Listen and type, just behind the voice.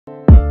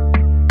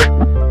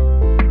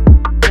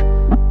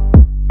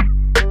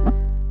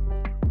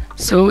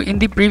So in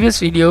the previous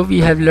video we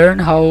have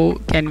learned how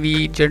can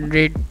we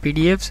generate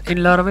PDFs in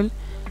Laravel,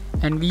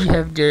 and we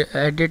have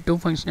added two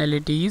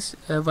functionalities.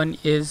 One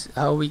is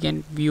how we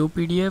can view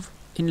PDF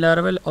in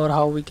Laravel or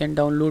how we can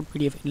download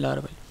PDF in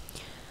Laravel.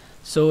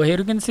 So here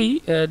you can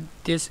see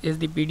this is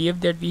the PDF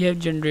that we have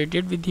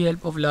generated with the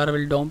help of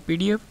Laravel DOM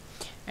PDF,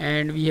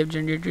 and we have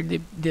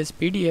generated this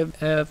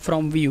PDF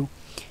from view,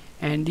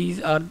 and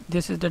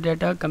this is the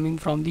data coming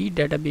from the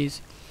database.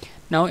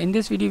 Now in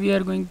this video we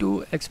are going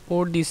to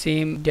export the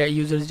same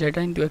user's data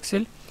into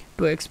Excel.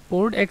 To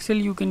export Excel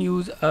you can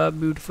use a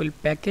beautiful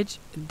package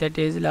that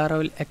is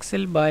Laravel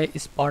Excel by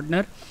its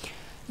partner.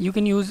 You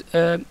can use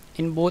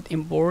in both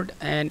import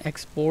and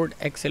export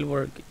Excel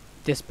work.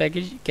 This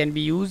package can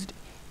be used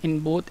in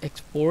both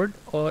export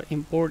or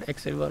import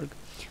Excel work.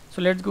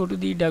 So let's go to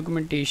the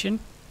documentation,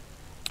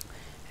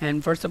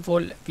 and first of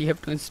all we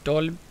have to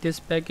install this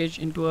package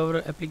into our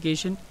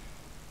application.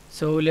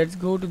 So let's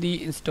go to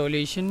the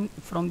installation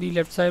from the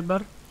left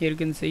sidebar. Here you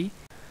can see.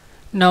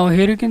 Now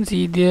here you can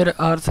see there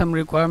are some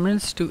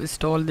requirements to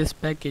install this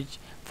package.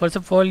 First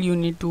of all, you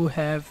need to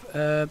have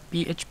a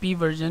PHP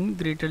version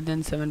greater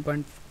than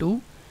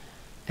 7.2,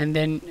 and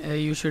then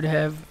you should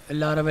have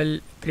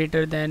Laravel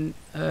greater than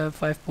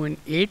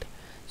 5.8.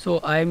 So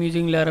I am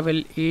using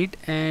Laravel 8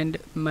 and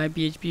my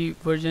PHP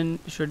version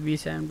should be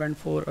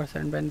 7.4 or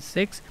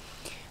 7.6.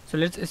 So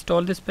let's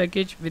install this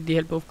package with the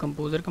help of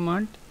composer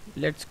command.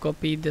 Let's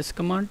copy this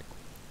command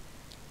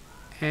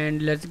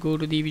and let's go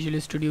to the Visual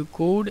Studio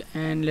Code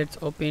and let's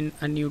open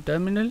a new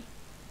terminal,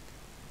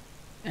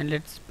 and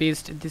let's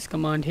paste this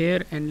command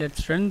here and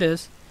let's run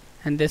this,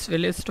 and this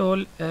will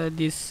install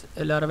this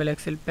Laravel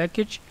Excel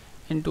package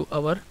into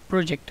our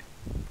project.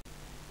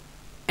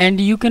 And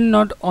you can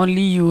not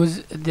only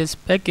use this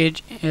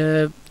package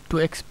to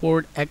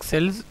export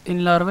Excels in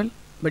Laravel,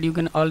 but you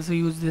can also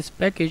use this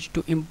package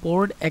to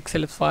import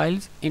Excel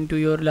files into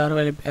your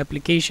Laravel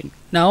application.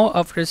 Now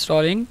after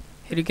installing,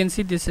 here you can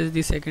see this is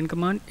the second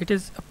command. It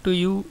is up to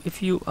you.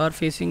 If you are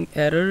facing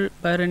error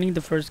by running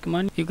the first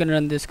command, you can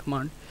run this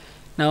command.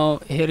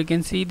 Now here you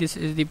can see this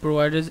is the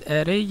providers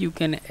array. You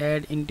can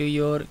add into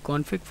your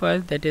config file,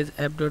 that is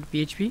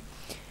app.php,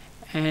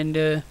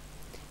 and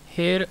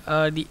here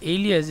are the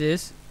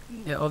aliases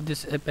of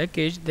this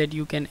package that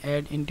you can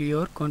add into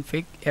your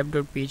config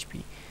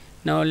app.php.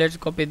 Now let's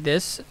copy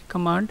this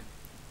command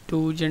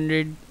to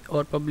generate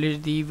or publish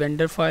the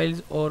vendor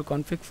files or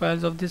config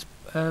files of this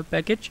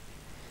package.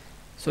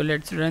 So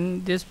let's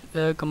run this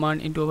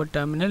command into our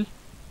terminal.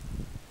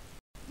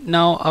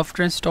 Now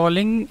after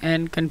installing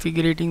and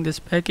configuring this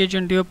package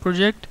into your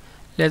project,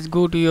 let's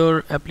go to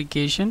your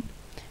application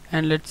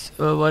and let's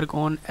work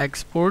on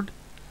export.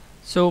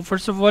 So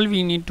first of all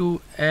we need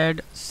to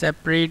add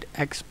separate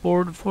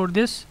export for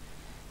this.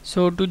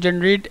 So to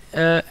generate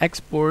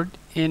export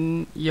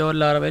in your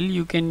Laravel,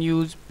 you can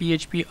use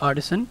PHP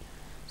ARTISAN.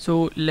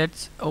 So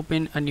let's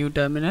open a new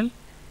terminal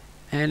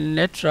and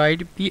let's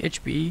write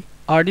PHP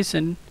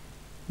ARTISAN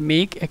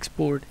make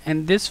export,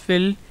 and this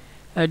will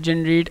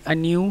generate a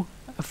new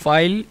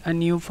file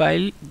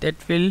that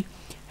will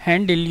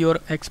handle your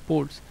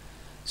exports.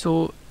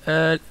 So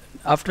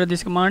after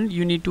this command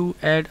you need to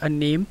add a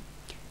name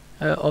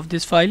of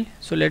this file.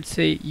 So let's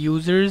say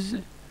users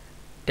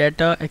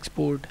data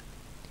export,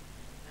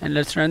 and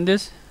let's run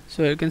this.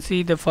 So you can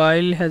see the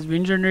file has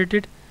been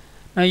generated.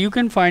 Now you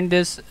can find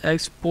this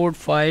export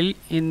file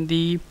in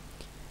the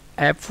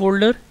app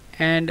folder,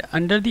 and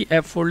under the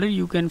app folder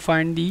you can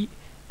find the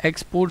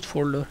exports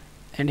folder,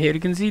 and here you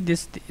can see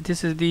this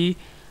is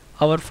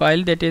our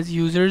file, that is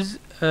users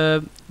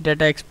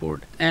data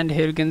export, and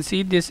here you can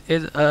see this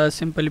is a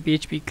simple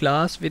PHP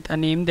class with a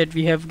name that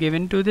we have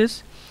given to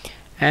this,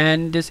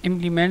 and this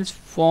implements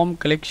form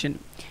collection.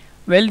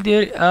 Well,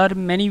 there are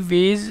many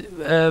ways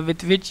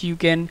with which you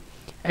can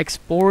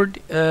export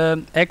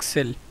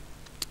Excel,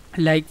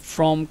 like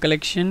from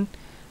collection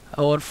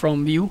or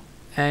from view,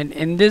 and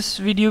in this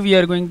video we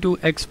are going to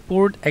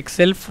export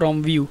Excel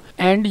from view,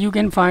 and you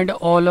can find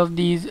all of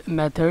these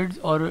methods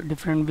or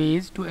different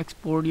ways to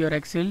export your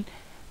Excel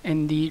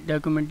in the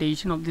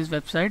documentation of this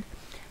website.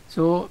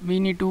 So we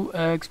need to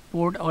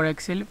export our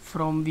Excel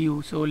from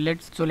view. So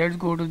let's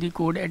go to the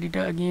code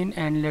editor again,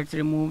 and let's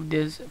remove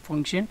this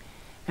function,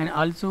 and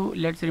also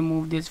let's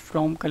remove this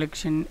from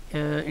collection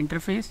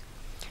interface,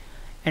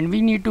 and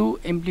we need to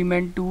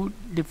implement two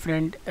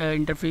different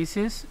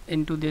interfaces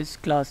into this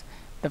class.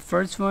 The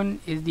first one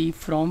is the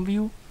from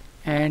view,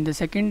 and the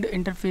second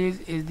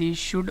interface is the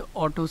should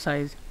auto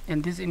size,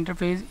 and this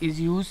interface is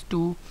used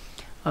to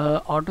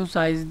auto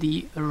size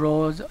the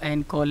rows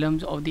and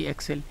columns of the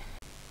Excel.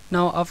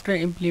 Now after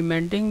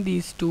implementing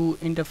these two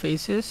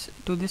interfaces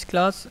to this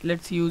class,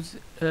 let's use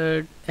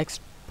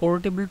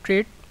exportable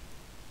trait,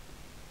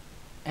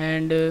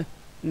 and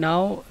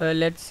now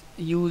let's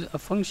use a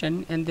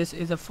function, and this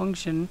is a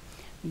function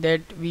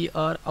that we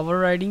are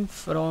overriding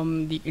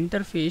from the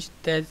interface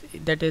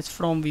that is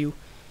from view.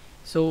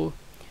 So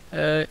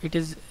it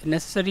is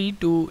necessary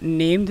to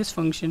name this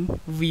function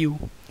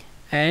view,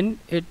 and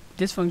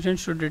this function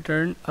should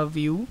return a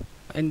view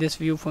in this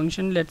view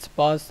function, let's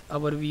pass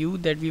our view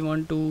that we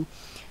want to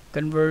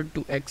convert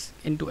to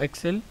into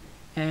Excel,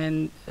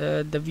 and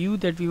the view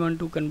that we want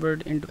to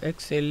convert into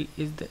Excel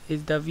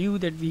is the view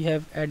that we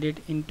have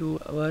added into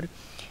our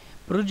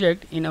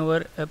project in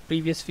our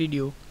previous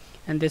video,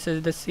 and this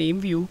is the same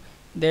view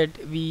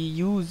that we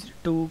used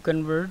to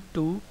convert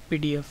to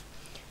PDF.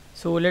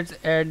 So let's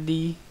add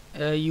the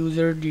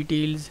user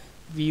details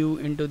view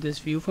into this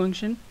view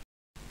function,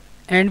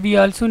 and we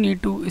also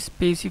need to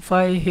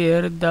specify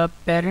here the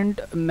parent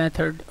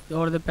method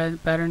or the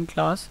parent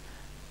class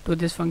to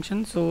this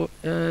function. So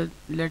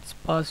let's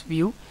pass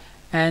view,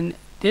 and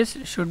this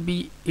should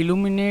be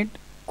illuminate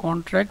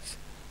contracts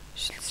 /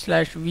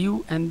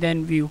 view and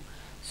then view.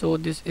 So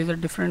this is a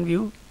different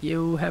view.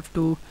 You have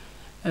to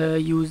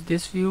use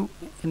this view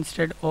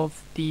instead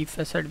of the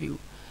facade view.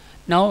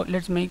 Now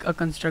let's make a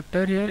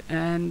constructor here,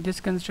 and this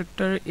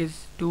constructor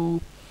is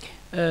to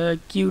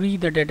query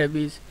the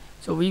database.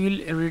 So we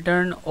will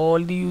return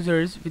all the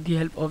users with the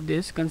help of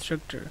this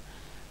constructor.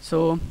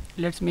 So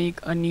let's make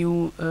a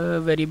new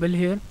variable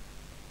here.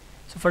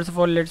 So first of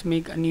all, let's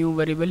make a new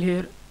variable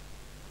here,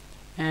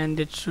 and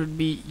it should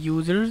be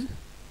users,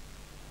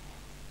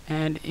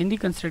 and in the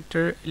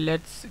constructor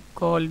let's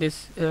call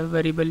this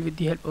variable with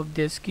the help of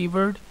this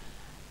keyword,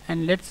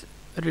 and let's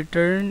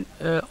return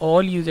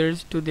all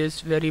users to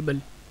this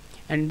variable,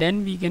 and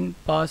then we can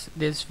pass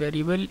this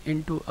variable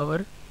into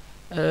our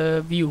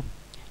view.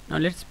 Now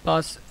let's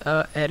pass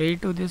array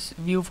to this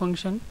view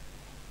function,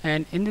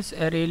 and in this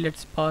array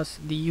let's pass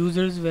the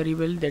users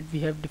variable that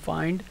we have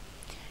defined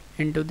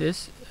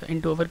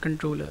into our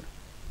controller.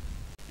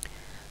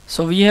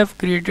 So we have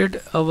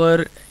created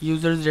our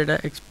users data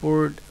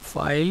export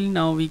file.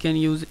 Now we can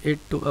use it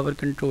to our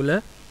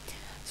controller.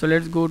 So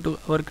let's go to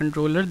our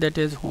controller, that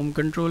is home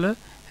controller,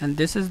 and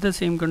this is the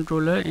same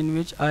controller in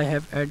which I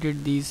have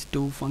added these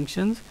two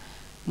functions.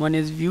 One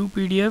is view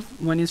PDF,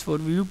 one is for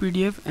view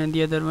PDF, and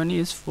the other one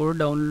is for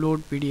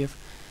download PDF.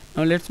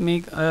 Now let's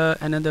make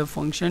another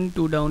function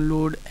to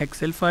download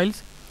Excel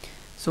files.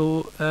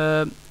 So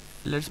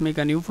let's make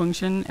a new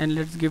function, and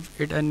let's give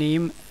it a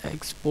name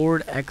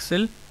export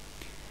Excel,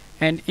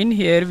 and in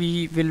here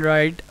we will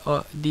write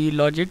the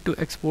logic to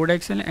export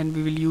Excel, and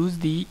we will use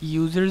the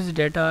users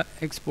data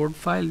export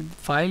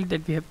file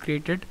that we have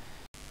created.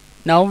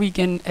 Now we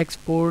can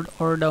export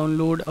or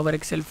download our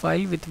Excel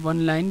file with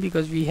one line,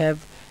 because we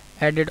have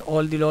added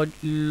all the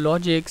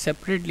logic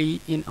separately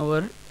in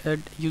our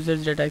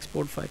users data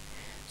export file.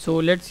 So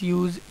let's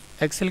use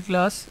Excel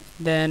class,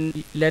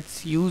 then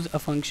let's use a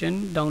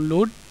function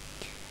download,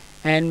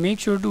 and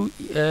make sure to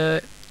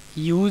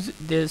use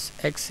this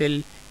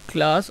Excel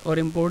class or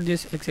import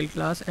this Excel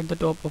class at the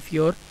top of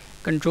your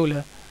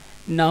controller.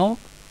 Now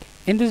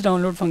in this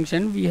download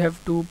function we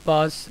have to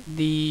pass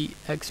the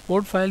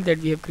export file that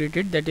we have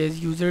created, that is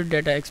user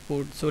data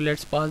export. So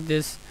let's pass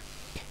this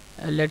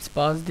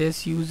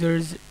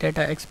users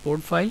data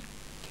export file.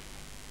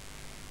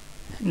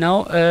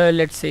 Now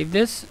let's save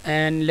this,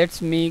 and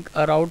let's make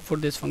a route for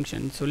this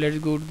function. So let's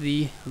go to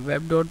the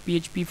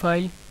web.php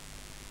file,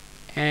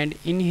 and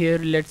in here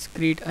let's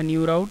create a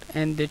new route,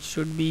 and that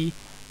should be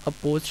a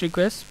post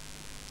request,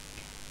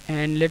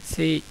 and let's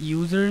say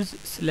users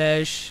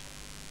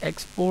 /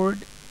 export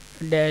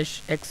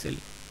 -excel.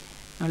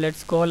 Now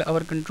let's call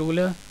our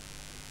controller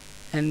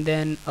and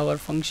then our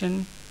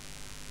function,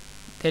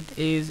 that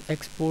is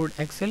export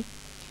Excel,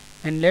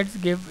 and let's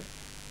give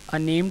a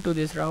name to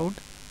this route,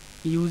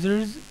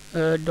 users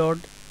dot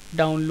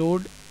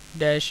download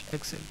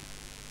 -excel.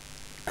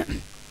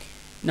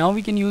 Now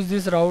we can use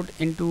this route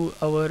into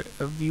our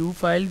view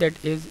file, that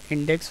is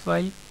index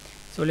file.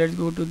 So let's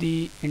go to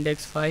the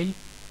index file,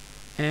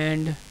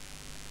 and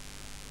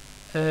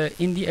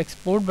in the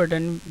export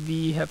button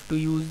we have to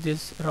use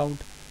this route.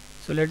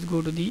 So let's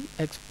go to the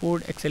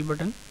export Excel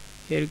button.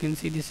 Here you can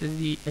see this is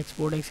the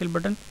export Excel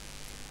button.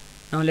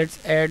 Now let's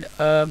add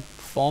a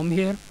form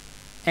here,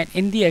 and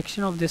in the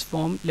action of this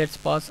form let's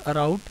pass a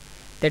route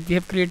that we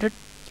have created,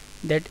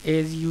 that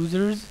is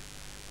users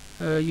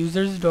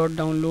dot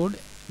download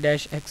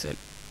 -excel.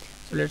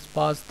 So let's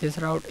pass this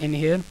route in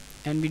here,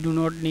 and we do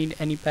not need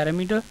any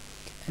parameter,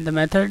 and the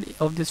method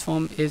of this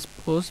form is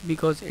post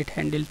because it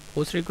handles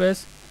post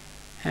requests,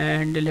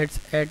 and let's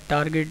add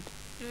target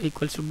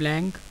equals to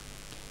blank.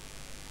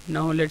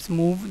 Now let's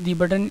move the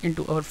button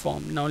into our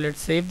form. Now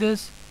let's save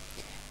this,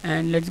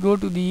 and let's go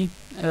to the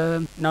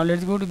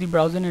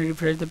browser and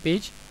refresh the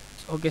page.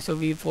 So, okay, so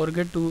we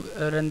forget to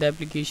run the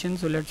application,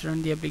 so let's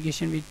run the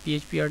application with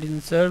PHP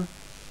Artisan serve.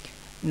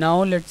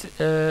 Now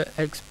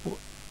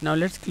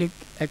let's click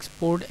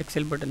export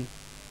Excel button.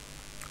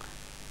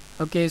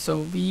 Okay,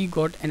 so we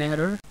got an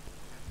error,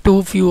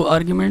 too few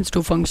arguments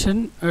to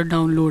function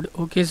download.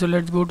 Okay, so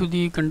let's go to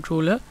the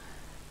controller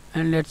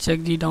and let's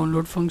check the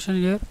download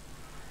function here.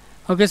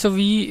 Okay, so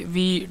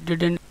we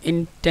didn't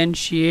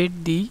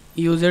instantiate the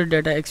user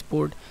data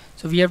export,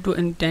 so we have to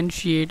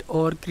instantiate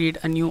or create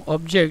a new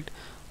object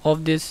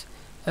of this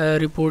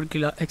export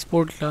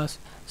class.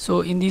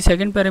 So in the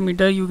second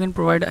parameter you can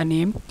provide a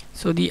name,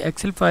 so the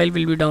Excel file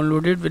will be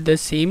downloaded with the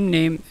same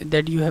name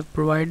that you have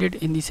provided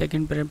in the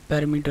second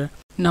parameter.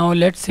 Now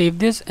let's save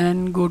this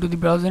and go to the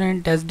browser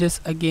and test this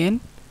again.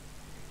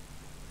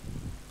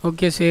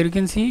 Okay, so here you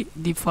can see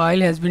the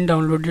file has been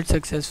downloaded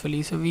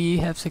successfully. So we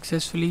have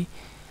successfully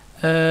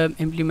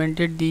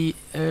implemented the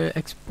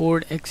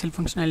export Excel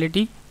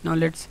functionality. Now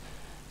let's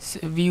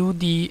view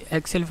the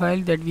Excel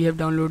file that we have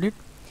downloaded.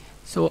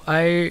 So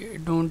I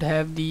don't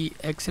have the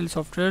Excel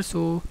software,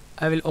 so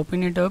I will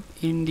open it up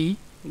in the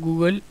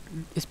Google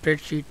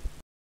spreadsheet.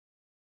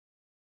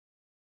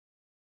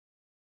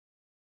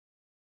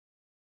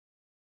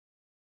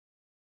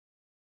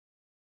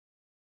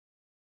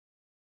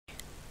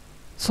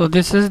 So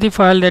this is the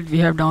file that we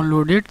have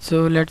downloaded.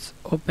 So let's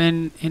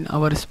open in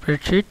our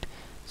spreadsheet.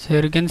 So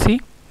here you can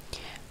see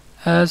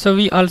so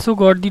we also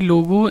got the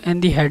logo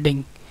and the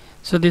heading.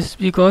 So this is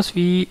because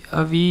we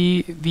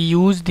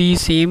use the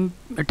same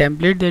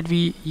template that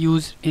we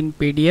use in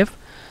PDF.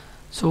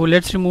 So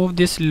let's remove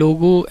this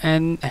logo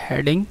and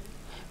heading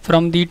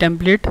from the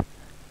template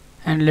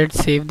and let's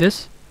save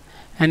this,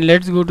 and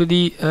let's go to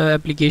the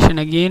application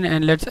again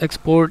and let's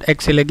export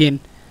Excel again.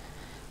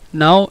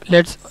 Now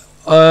let's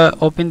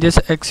open this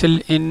Excel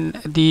in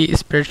the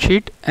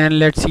spreadsheet and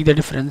let's see the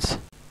difference.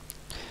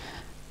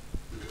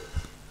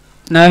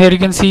 Now here you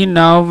can see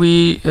now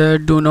we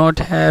do not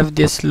have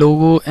this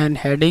logo and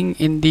heading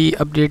in the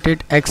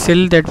updated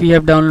Excel that we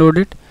have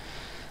downloaded.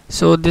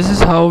 So this is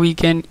how we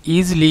can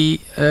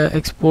easily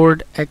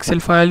export Excel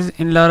files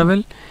in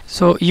Laravel.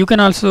 So you can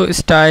also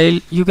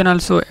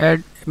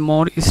add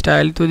more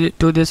style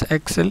to this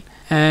Excel,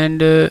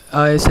 and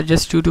I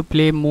suggest you to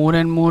play more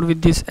and more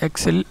with this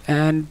Excel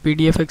and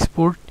PDF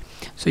export,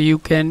 so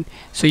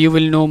you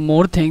will know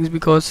more things,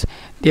 because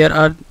there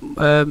are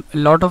a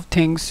lot of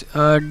things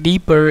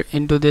deeper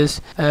into this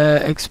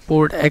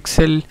export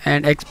Excel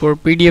and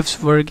export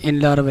PDFs work in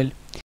Laravel.